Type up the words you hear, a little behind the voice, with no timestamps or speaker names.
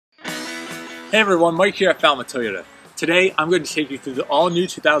Hey everyone, Mike here at Falmouth Toyota. Today I'm going to take you through the all-new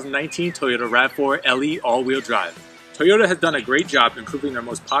 2019 Toyota RAV4 LE all-wheel drive. Toyota has done a great job improving their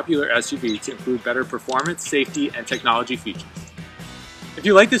most popular SUV to include better performance, safety, and technology features. If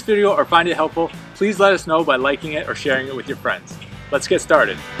you like this video or find it helpful, please let us know by liking it or sharing it with your friends. Let's get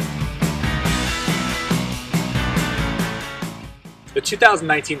started. The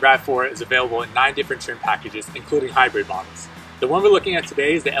 2019 RAV4 is available in 9 different trim packages, including hybrid models. The one we're looking at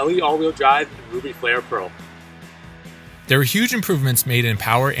today is the LE all-wheel drive in Ruby Flare Pearl. There were huge improvements made in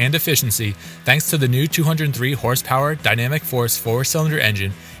power and efficiency thanks to the new 203 horsepower Dynamic Force 4-cylinder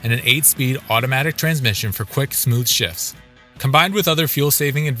engine and an 8-speed automatic transmission for quick, smooth shifts. Combined with other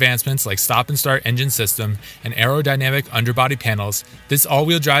fuel-saving advancements like stop-and-start engine system and aerodynamic underbody panels, this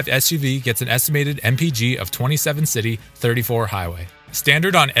all-wheel drive SUV gets an estimated MPG of 27 city, 34 highway.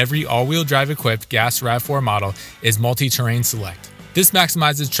 Standard on every all-wheel drive equipped gas RAV4 model is Multi-Terrain Select. This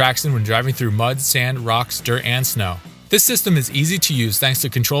maximizes traction when driving through mud, sand, rocks, dirt, and snow. This system is easy to use thanks to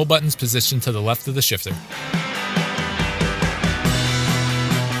control buttons positioned to the left of the shifter.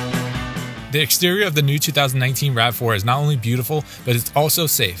 The exterior of the new 2019 RAV4 is not only beautiful, but it's also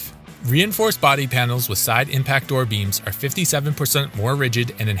safe. Reinforced body panels with side impact door beams are 57% more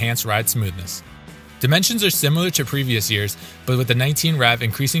rigid and enhance ride smoothness. Dimensions are similar to previous years, but with the 19 RAV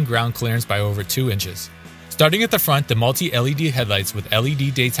increasing ground clearance by over 2 inches. Starting at the front, the multi-LED headlights with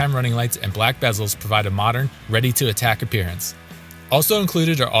LED daytime running lights and black bezels provide a modern, ready-to-attack appearance. Also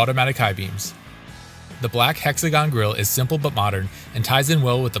included are automatic high beams. The black hexagon grille is simple but modern and ties in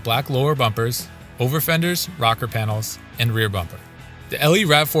well with the black lower bumpers, over fenders, rocker panels, and rear bumper. The LE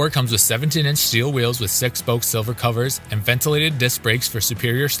RAV4 comes with 17-inch steel wheels with 6-spoke silver covers and ventilated disc brakes for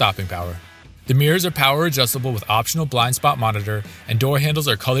superior stopping power. The mirrors are power adjustable with optional blind spot monitor, and door handles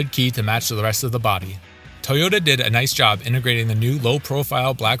are colored key to match the rest of the body. Toyota did a nice job integrating the new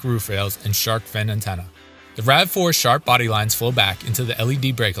low-profile black roof rails and shark fin antenna. The RAV4's sharp body lines flow back into the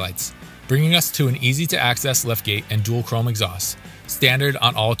LED brake lights, bringing us to an easy-to-access liftgate and dual chrome exhaust, standard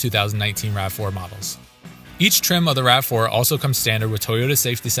on all 2019 RAV4 models. Each trim of the RAV4 also comes standard with Toyota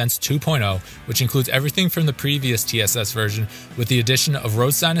Safety Sense 2.0, which includes everything from the previous TSS version with the addition of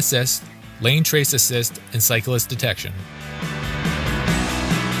road sign assist, lane trace assist, and cyclist detection.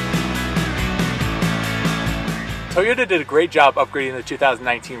 Toyota did a great job upgrading the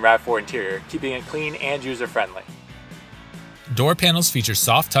 2019 RAV4 interior, keeping it clean and user-friendly. Door panels feature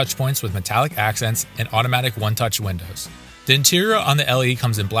soft touch points with metallic accents and automatic one-touch windows. The interior on the LE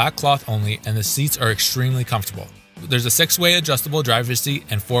comes in black cloth only, and the seats are extremely comfortable. There's a 6-way adjustable driver's seat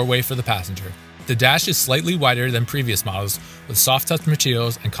and 4-way for the passenger. The dash is slightly wider than previous models, with soft touch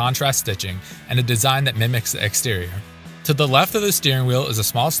materials and contrast stitching, and a design that mimics the exterior. To the left of the steering wheel is a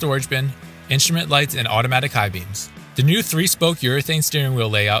small storage bin, instrument lights, and automatic high beams. The new 3-spoke urethane steering wheel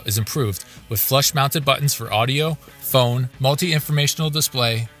layout is improved, with flush-mounted buttons for audio, phone, multi-informational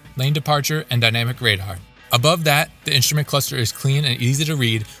display, lane departure, and dynamic radar. Above that, the instrument cluster is clean and easy to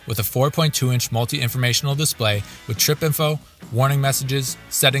read with a 4.2-inch multi-informational display with trip info, warning messages,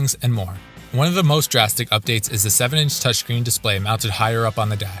 settings, and more. One of the most drastic updates is the 7-inch touchscreen display mounted higher up on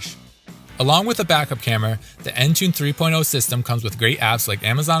the dash. Along with a backup camera, the Entune 3.0 system comes with great apps like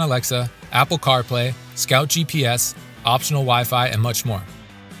Amazon Alexa, Apple CarPlay, Scout GPS, optional Wi-Fi, and much more.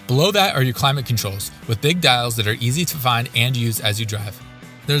 Below that are your climate controls, with big dials that are easy to find and use as you drive.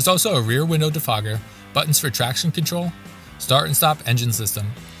 There's also a rear window defogger, buttons for traction control, start and stop engine system,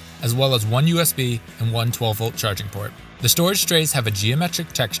 as well as 1 USB and 1 12-volt charging port. The storage trays have a geometric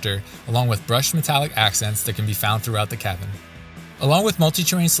texture along with brushed metallic accents that can be found throughout the cabin. Along with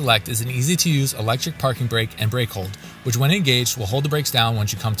Multi-Terrain Select is an easy-to-use electric parking brake and brake hold, which when engaged will hold the brakes down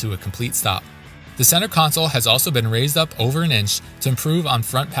once you come to a complete stop. The center console has also been raised up over an inch to improve on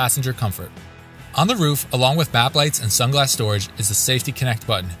front passenger comfort. On the roof, along with map lights and sunglass storage, is the Safety Connect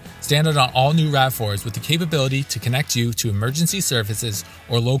button, standard on all new RAV4s with the capability to connect you to emergency services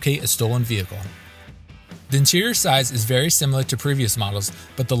or locate a stolen vehicle. The interior size is very similar to previous models,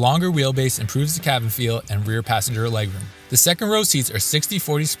 but the longer wheelbase improves the cabin feel and rear passenger legroom. The second row seats are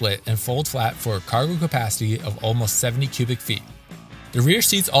 60-40 split and fold flat for a cargo capacity of almost 70 cubic feet. The rear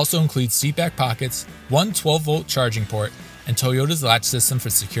seats also include seatback pockets, 1 12-volt charging port, and Toyota's latch system for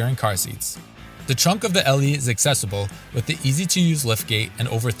securing car seats. The trunk of the LE is accessible with the easy-to-use liftgate and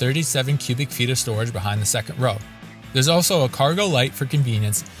over 37 cubic feet of storage behind the second row. There's also a cargo light for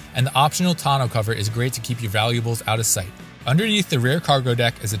convenience, and the optional tonneau cover is great to keep your valuables out of sight. Underneath the rear cargo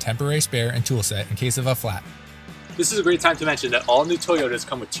deck is a temporary spare and tool set in case of a flat. This is a great time to mention that all new Toyotas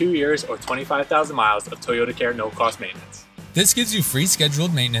come with 2 years or 25,000 miles of Toyota Care no-cost maintenance. This gives you free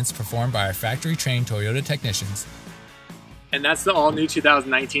scheduled maintenance performed by our factory-trained Toyota technicians. And that's the all-new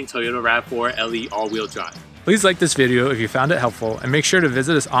 2019 Toyota RAV4 LE all-wheel drive. Please like this video if you found it helpful, and make sure to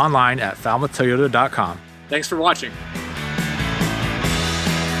visit us online at falmouthtoyota.com. Thanks for watching.